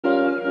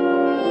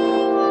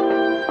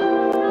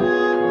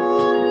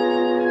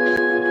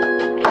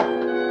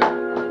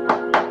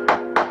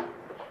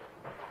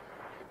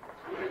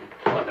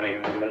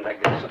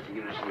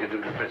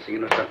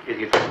Here,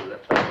 get to the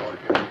left side door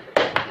here.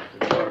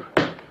 The door.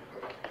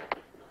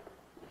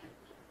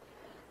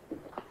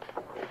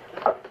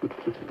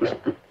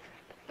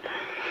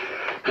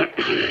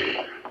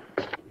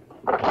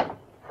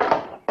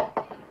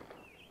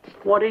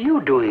 What are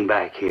you doing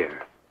back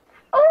here?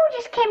 Oh,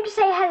 just came to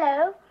say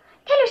hello.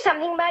 Tell you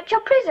something about your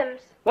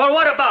prisms. Well,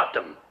 what about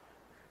them?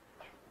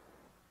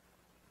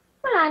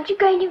 Well, aren't you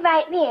going to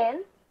invite me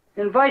in?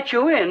 Invite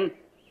you in?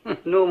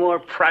 No more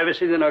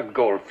privacy than a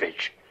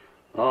goldfish.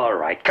 All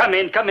right, come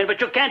in, but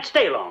you can't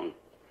stay long.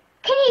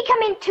 Can he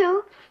come in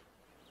too?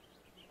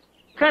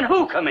 Can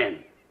who come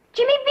in?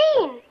 Jimmy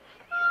Bean.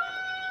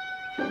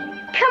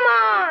 Come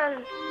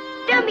on.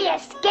 Don't be a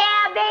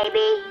scare,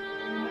 baby.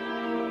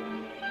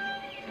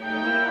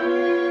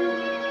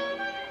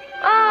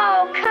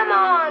 Oh, come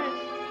on.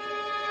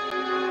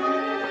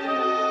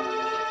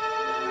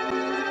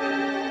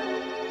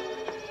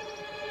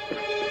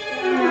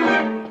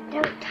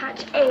 Don't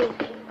touch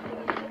anything.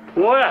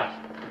 Well,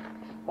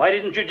 why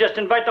didn't you just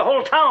invite the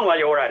whole town while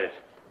you were at it?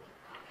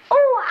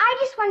 Oh, I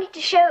just wanted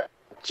to show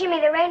Jimmy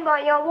the rainbow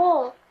on your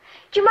wall.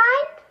 Do you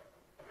mind?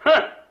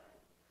 Huh.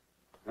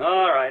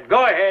 All right,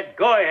 go ahead.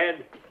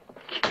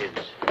 Kids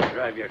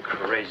drive you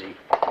crazy.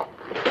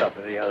 Top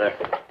of the other.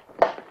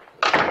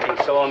 Ain't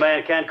so a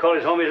man can't call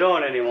his home his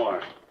own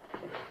anymore.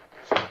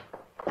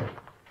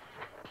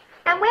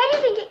 And where do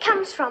you think it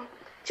comes from?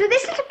 Through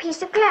this little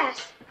piece of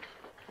glass.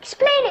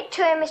 Explain it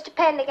to him, Mr.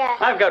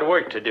 Pendergast. I've got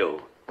work to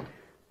do.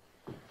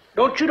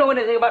 Don't you know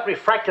anything about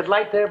refracted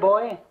light there,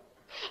 boy?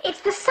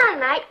 It's the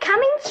sunlight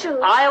coming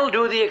through. I'll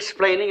do the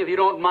explaining if you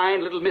don't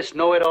mind, little Miss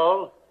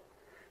Know-It-All.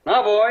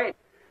 Now, boy,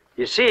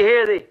 you see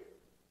here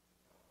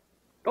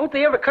Don't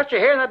they ever cut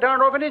your hair in that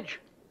darn orphanage?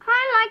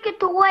 I like it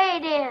the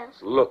way it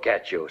is. Look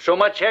at you. So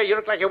much hair, you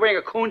look like you're wearing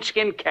a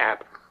coonskin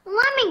cap.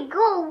 Let me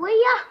go,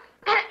 will ya?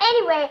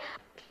 Anyway,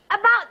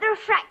 about the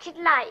refracted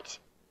light.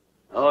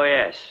 Oh,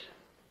 yes.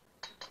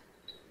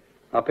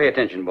 Now, pay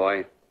attention,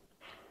 boy.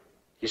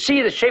 You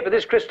see the shape of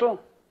this crystal?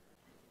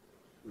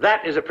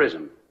 That is a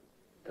prism.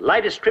 The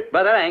light is stripped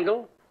by that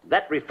angle.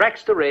 That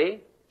refracts the ray,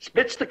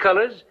 splits the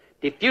colors,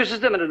 diffuses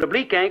them at an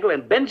oblique angle,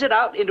 and bends it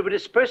out into a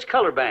dispersed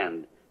color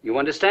band. You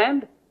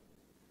understand?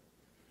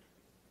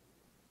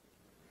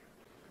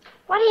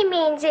 What he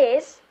means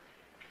is,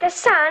 the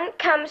sun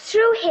comes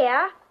through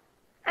here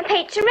and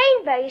paints a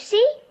rainbow, you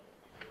see?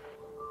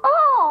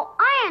 Oh,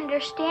 I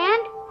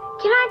understand.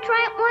 Can I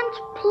try it once,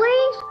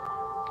 please?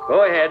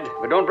 Go ahead,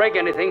 but don't break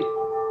anything.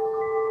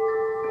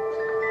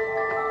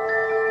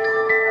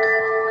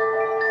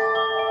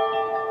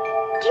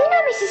 Do you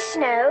know Mrs.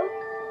 Snow?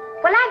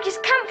 Well, I've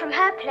just come from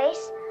her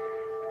place,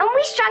 and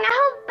we strung a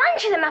whole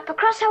bunch of them up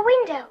across her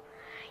window.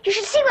 You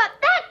should see what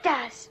that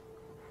does.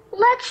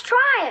 Let's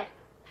try it.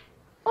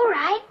 All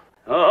right.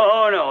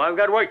 Oh, no, I've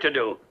got work to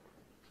do.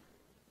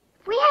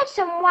 If we had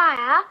some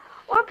wire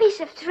or a piece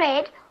of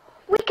thread,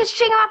 we could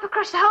string them up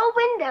across the whole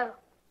window.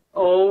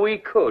 Oh, we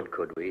could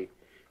we?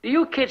 Do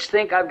you kids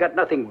think I've got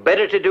nothing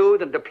better to do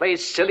than to play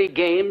silly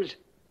games?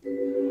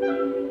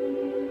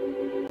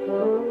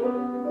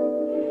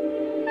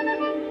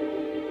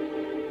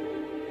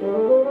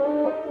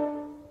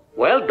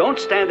 Well, don't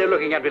stand there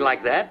looking at me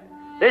like that.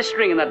 There's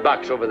string in that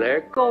box over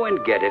there. Go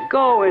and get it.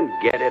 Go and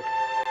get it.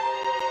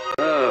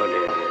 Oh,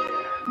 dear, dear,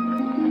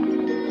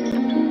 dear.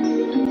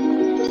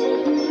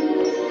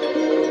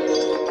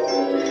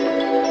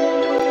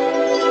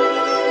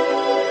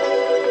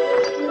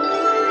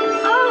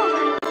 Oh,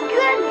 my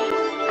goodness.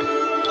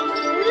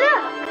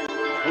 Look.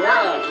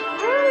 Yeah.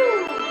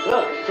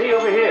 Look, see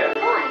over here.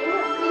 Boy,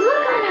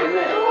 look on In the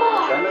there.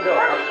 door. On the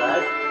door,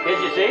 outside.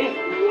 Kids, you see?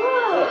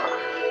 Whoa. Look.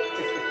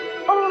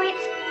 Oh,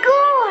 it's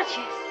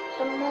gorgeous.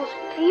 The most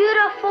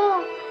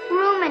beautiful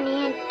room in the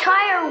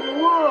entire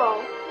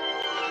world.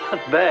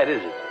 Not bad,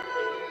 is it?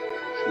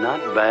 It's not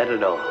bad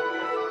at all.